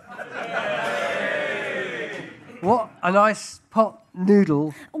 What? A nice pot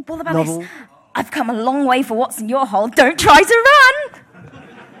noodle What about novel? this? I've come a long way for what's in your hole. Don't try to run.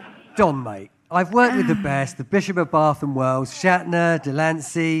 Don, mate. I've worked with the best, the Bishop of Bath and Wells, Shatner,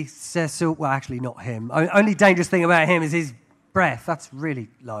 Delancey, Cecil... Well, actually, not him. Only dangerous thing about him is his breath. That's really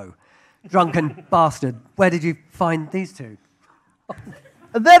low. Drunken bastard. Where did you find these two?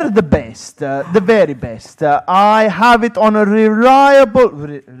 They're the best, the very best. I have it on a reliable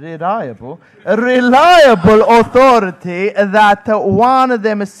authority that one of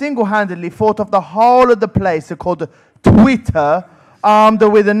them single-handedly fought off the whole of the place called Twitter, armed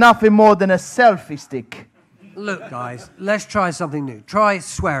with nothing more than a selfie stick. Look, guys, let's try something new. Try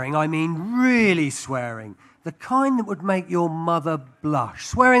swearing. I mean, really swearing. The kind that would make your mother blush.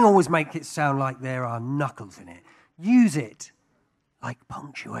 Swearing always makes it sound like there are knuckles in it. Use it like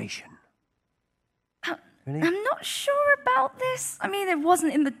punctuation. Really? I'm not sure about this. I mean, it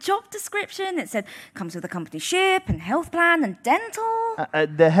wasn't in the job description. It said comes with a company ship and health plan and dental.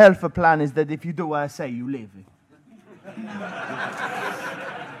 The health plan is that if you do what I say, you live.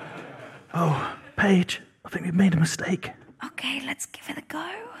 Oh, Paige, I think we've made a mistake. Okay, let's give it a go.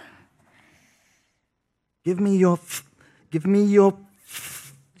 Give me your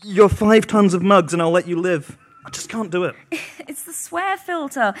 5 tons of mugs and I'll let you live. I just can't do it. It's the swear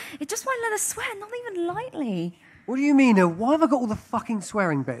filter. It just won't let us swear, not even lightly. What do you mean? Why have I got all the fucking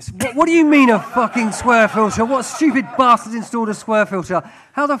swearing bits? What do you mean a fucking swear filter? What stupid bastard installed a swear filter?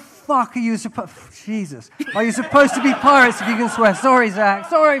 How the fuck are you supposed... Jesus. Are you supposed to be pirates if you can swear? Sorry, Zach.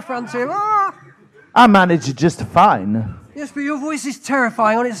 Sorry, Frontier. Ah! I manage just fine. Yes, but your voice is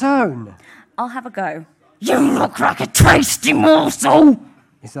terrifying on its own. I'll have a go. You look like a tasty morsel!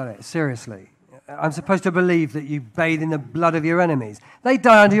 Is that it? Seriously? I'm supposed to believe that you bathe in the blood of your enemies. They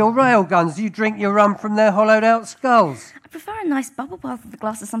die under your railguns. You drink your rum from their hollowed-out skulls. I prefer a nice bubble bath with a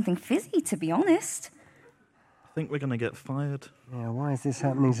glass of something fizzy, to be honest. I think we're going to get fired. Yeah, why is this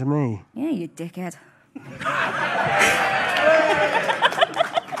happening to me? Yeah, you dickhead.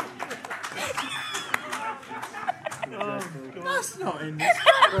 That's not in this.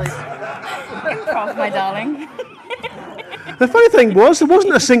 Improv, my darling. The funny thing was, there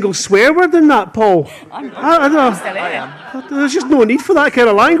wasn't a single swear word in that, Paul. I don't know. Still here. There's just no need for that kind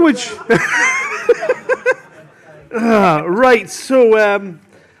of language. Right, so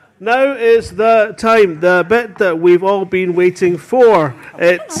now is the time, the bit that we've all been waiting for.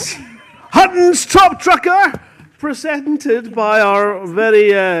 It's Hutton's Top Trucker, presented by our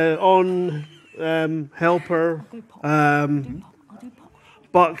very own helper,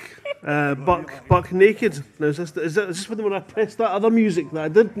 Buck Naked. Now, is this when I pressed that other music that I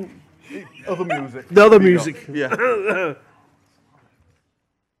didn't? Other music. The other music. Yeah.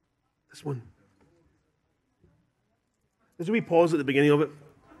 This one. There's a wee pause at the beginning of it.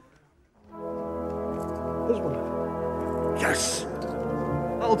 This one. Yes!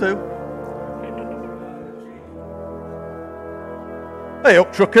 That'll do. Hey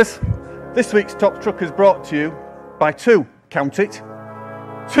up, truckers. This week's Top Trucker is brought to you by two, count it,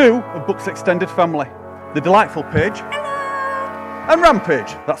 two of Buck's extended family. The delightful Paige. Hello! And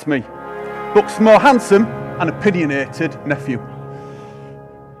Rampage, that's me. Buck's more handsome and opinionated nephew.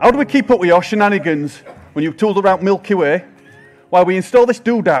 How do we keep up with your shenanigans when you've tooled around Milky Way while we install this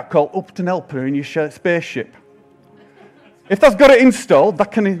doodah called Upton Helper in your spaceship? If that's got it installed, they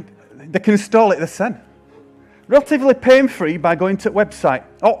can install it the sen. Relatively pain-free by going to the website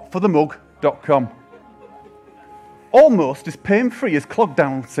hotforthemug.com. Almost as pain-free as clog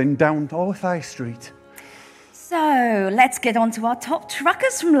dancing down North High Street. So, let's get on to our top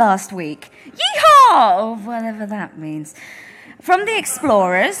truckers from last week. Yeehaw! Or whatever that means. From the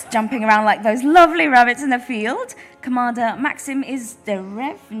Explorers, jumping around like those lovely rabbits in a field, Commander Maxim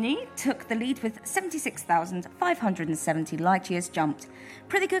Izderevny took the lead with 76,570 light years jumped.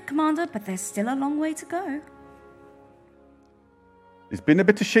 Pretty good, Commander, but there's still a long way to go. There's been a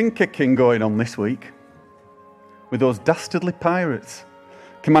bit of shin kicking going on this week with those dastardly pirates.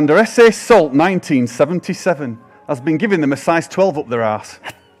 Commander S.A. Salt 1977 has been giving them a size 12 up their arse,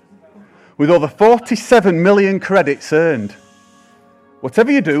 with over 47 million credits earned.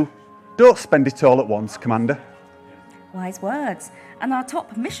 Whatever you do, don't spend it all at once, Commander. Wise words. And our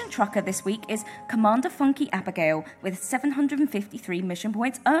top mission trucker this week is Commander Funky Abigail with 753 mission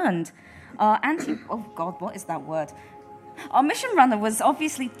points earned. Our what is that word? Our mission runner was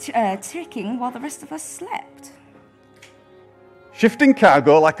obviously ticking while the rest of us slept. Shifting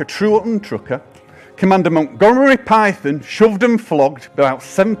cargo like a true Hutton trucker, Commander Montgomery Python shoved and flogged about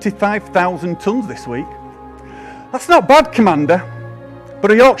 75,000 tonnes this week. That's not bad, Commander,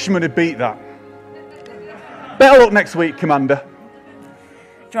 but a Yorkshireman would beat that. Better luck next week, Commander.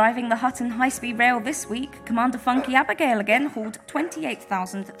 Driving the Hutton high-speed rail this week, Commander Funky Abigail again hauled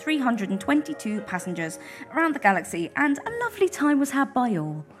 28,322 passengers around the galaxy, and a lovely time was had by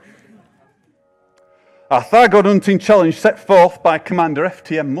all. Our Thargoid hunting challenge set forth by Commander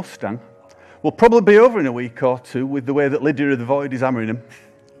FTM Mustang will probably be over in a week or two with the way that Lydia of the Void is hammering him.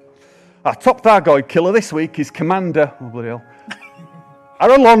 Our top Thargoid killer this week is Commander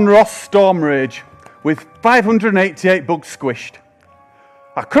Aralon Ross Storm Rage with 588 bugs squished.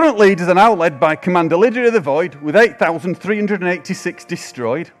 Our current leaders are now led by Commander Lydia of the Void with 8,386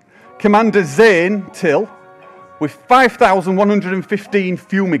 destroyed, Commander Zane Till with 5,115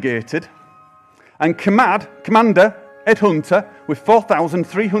 fumigated, and Commander Ed Hunter with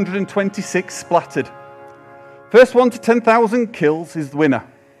 4,326 splattered. First one to 10,000 kills is the winner,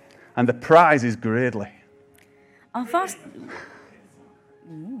 and the prize is Gradley.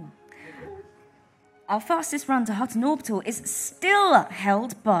 Our fastest run to Hutton Orbital is still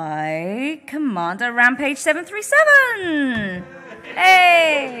held by Commander Rampage 737.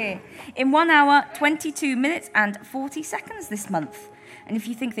 Hey! In 1 hour, 22 minutes and 40 seconds this month. And if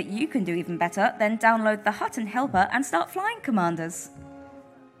you think that you can do even better, then download the Hutton Helper and start flying, Commanders.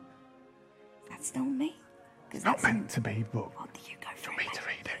 That's still me. It's not meant to be, but you go for me to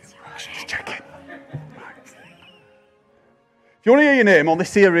read it. Just check it. If you want to hear your name on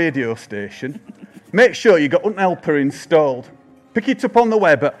this here radio station, make sure you got Hutton Helper installed. Pick it up on the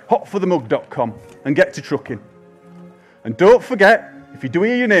web at hotforthemug.com and get to trucking. And don't forget, if you do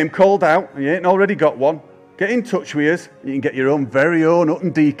hear your name called out and you ain't already got one, get in touch with us. You can get your own very own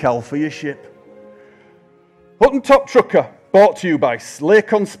Hutton decal for your ship. Hutton Top Trucker, brought to you by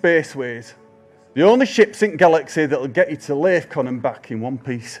Lakon Spaceways. The only ships in Galaxy that'll get you to Lakon and back in one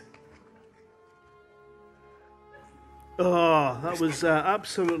piece. Oh, that was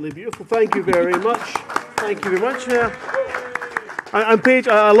absolutely beautiful. Thank you very much. Thank you very much. And Paige,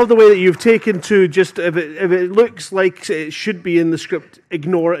 I love the way that you've taken to just, if it looks like it should be in the script,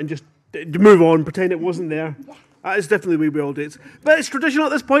 ignore it and just move on, pretend it wasn't there. That is definitely the way we all do it. But it's traditional at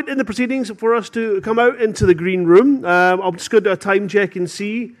this point in the proceedings for us to come out into the green room. I'll just go do a time check and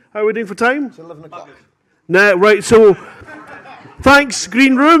see how we're doing for time. It's 11 o'clock. No, right, so thanks,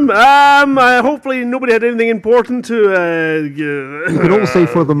 green room. Hopefully nobody had anything important to... You can all say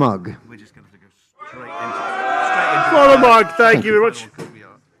for the mug. We're just going to go straight For the mug, thank you very much. We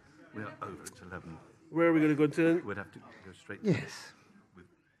are over, it's 11. Where are we going to go to? We'd have to go straight Yes. with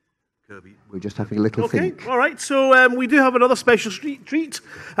Kirby. We're just having a little think. All right, so we do have another special treat.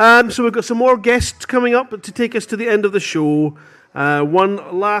 So we've got some more guests coming up to take us to the end of the show.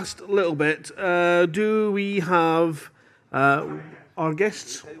 One last little bit. Do we have our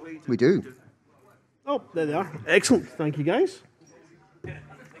guests? We do. Oh, there they are. Excellent. Thank you, guys.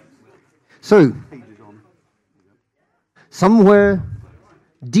 So, somewhere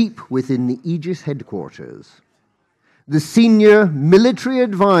deep within the Aegis headquarters, the senior military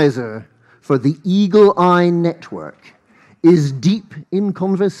advisor for the Eagle Eye Network is deep in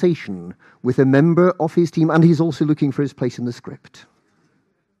conversation with a member of his team, and he's also looking for his place in the script.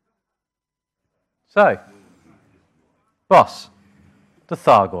 So, boss, the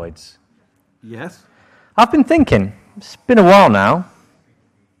Thargoids. Yes? I've been thinking, it's been a while now.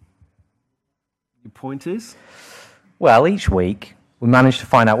 Your point is? Well, each week, we manage to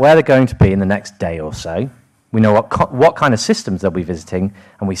find out where they're going to be in the next day or so. We know what kind of systems they'll be visiting,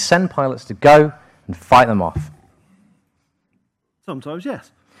 and we send pilots to go and fight them off. Sometimes,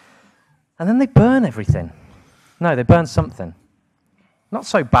 yes. And then they burn everything. No, they burn something. Not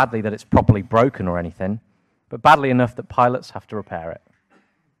so badly that it's properly broken or anything, but badly enough that pilots have to repair it.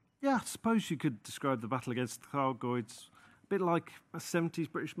 Yeah, I suppose you could describe the battle against the Thargoids a bit like a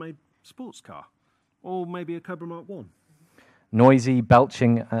 70s British-made sports car, or maybe a Cobra Mark 1. Noisy,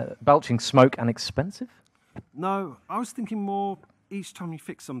 belching smoke, and expensive? No, I was thinking more each time you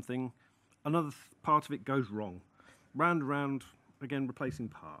fix something, another part of it goes wrong. Round and round, again, replacing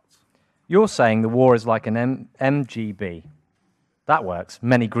parts. You're saying the war is like an MGB. That works.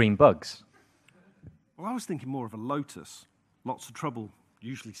 Many green bugs. Well, I was thinking more of a Lotus. Lots of trouble,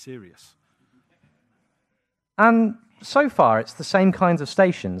 usually serious. And so far, it's the same kinds of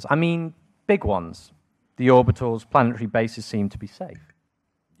stations. I mean, big ones. The orbitals, planetary bases seem to be safe.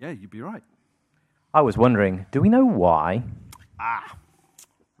 Yeah, you'd be right. I was wondering, do we know why?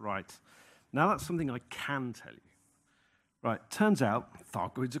 Right. Now that's something I can tell you. Right, turns out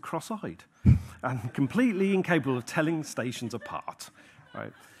Thargoids are cross-eyed and completely incapable of telling stations apart.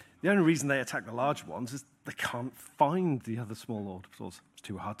 Right. The only reason they attack the large ones is they can't find the other small orbitals. It's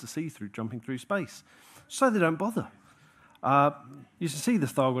too hard to see through jumping through space. So they don't bother. You should see the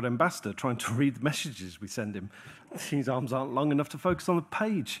Thargoid ambassador trying to read the messages we send him. His arms aren't long enough to focus on the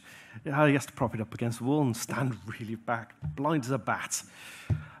page. He has to prop it up against the wall and stand really back, blind as a bat.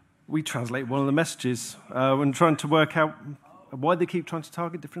 We translate one of the messages when trying to work out why they keep trying to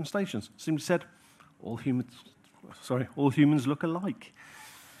target different stations. Simply said, all humans look alike.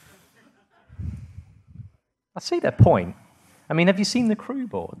 I see their point. I mean, have you seen the crew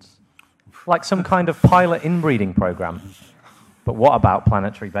boards? Like some kind of pilot inbreeding program. But what about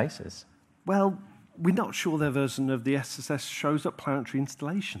planetary bases? Well, we're not sure their version of the SSS shows up planetary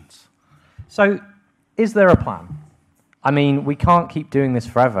installations. So, is there a plan? I mean, we can't keep doing this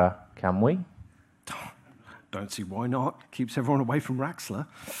forever, can we? Don't see why not. Keeps everyone away from Raxler.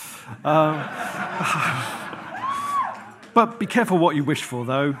 But be careful what you wish for,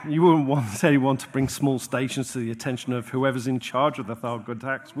 though. You wouldn't want anyone to bring small stations to the attention of whoever's in charge of the Thargoid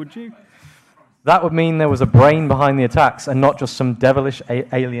attacks, would you? That would mean there was a brain behind the attacks and not just some devilish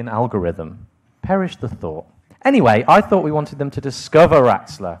alien algorithm. Perish the thought. Anyway, I thought we wanted them to discover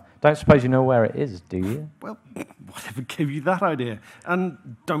Raxler. Don't suppose you know where it is, do you? Well, whatever gave you that idea?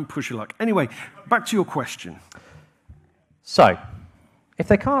 And don't push your luck. Anyway, back to your question. So, if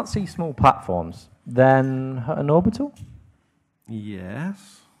they can't see small platforms, then an orbital?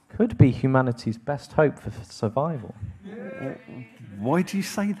 Yes. Could be humanity's best hope for survival. Why do you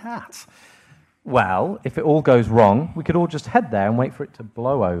say that? Well, if it all goes wrong, we could all just head there and wait for it to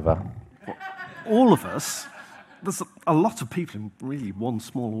blow over. All of us? There's a lot of people in really one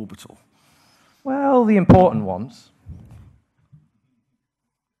small orbital. Well, the important ones.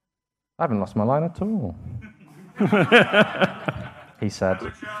 I haven't lost my line at all. He said.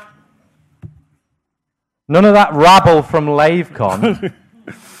 None of that rabble from LaveCon.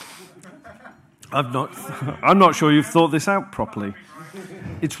 I'm not sure you've thought this out properly.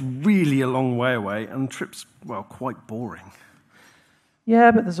 It's really a long way away, and the trip's, well, quite boring.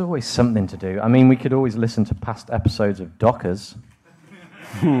 Yeah, but there's always something to do. I mean, we could always listen to past episodes of Dockers.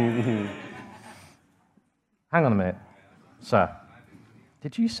 Hang on a minute. Sir,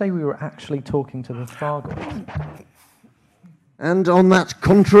 did you say we were actually talking to the Thargoids? And on that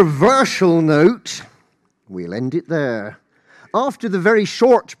controversial note, we'll end it there. After the very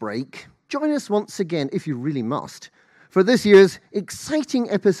short break, join us once again, if you really must, for this year's exciting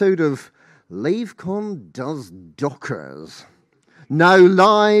episode of LaveCon Does Dockers. Now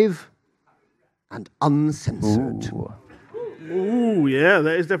live and uncensored. Ooh, yeah,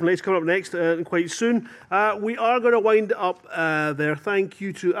 that is definitely. It's coming up next quite soon. We are going to wind up there. Thank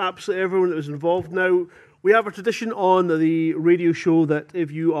you to absolutely everyone that was involved. Now, we have a tradition on the radio show that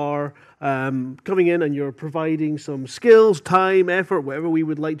if you are coming in and you're providing some skills, time, effort, whatever, we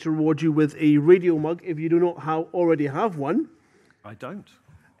would like to reward you with a radio mug if you do not already have one. I don't.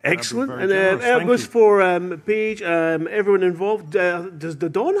 Excellent. And it goes for Paige, everyone involved. Does the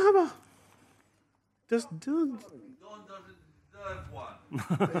Don have a... Does Don...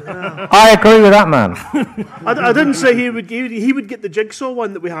 I agree with that man. I didn't say he would get the jigsaw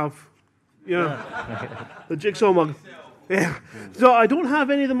one that we have. Yeah, the jigsaw mug. Yeah. So I don't have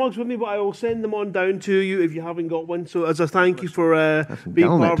any of the mugs with me, but I will send them on down to you if you haven't got one. So as a thank you for being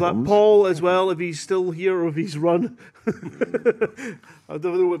part of that. Paul as well, if he's still here or if he's run. I don't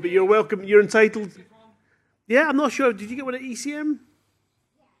know, but you're welcome. You're entitled. Yeah, I'm not sure. Did you get one at ECM?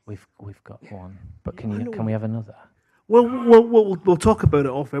 We've got one, but can we have another? Well, we'll talk about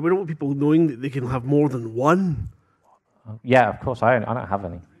it off air. We don't want people knowing that they can have more than one. Yeah, of course. I don't have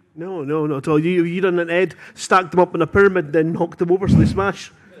any. No, not at all. You done an Ed, stacked them up in a pyramid, then knocked them over so they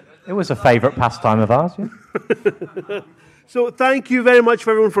smash. It was a favourite pastime of ours, yeah. So thank you very much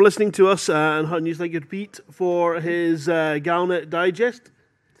for everyone for listening to us, and Hut News, thank you to Pete for his Galnet Digest.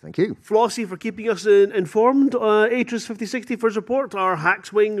 Thank you. Flossie for keeping us informed. Atris 5060 for his report. Our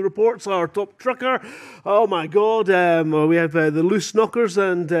Hackswing reports. Our top trucker. Oh my God. We have the loose snockers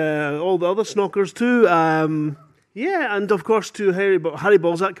and all the other snockers too. Yeah, and of course to Harry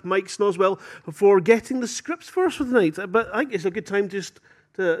Balzac, Mike Snoswell for getting the scripts for us for tonight. But I think it's a good time just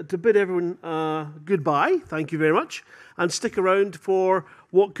to bid everyone goodbye. Thank you very much. And stick around for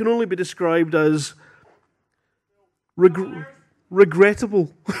what can only be described as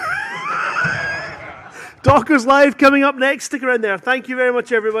regrettable. Dockers Live coming up next. Stick around there. Thank you very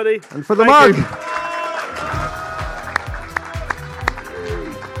much, everybody. And for the mug.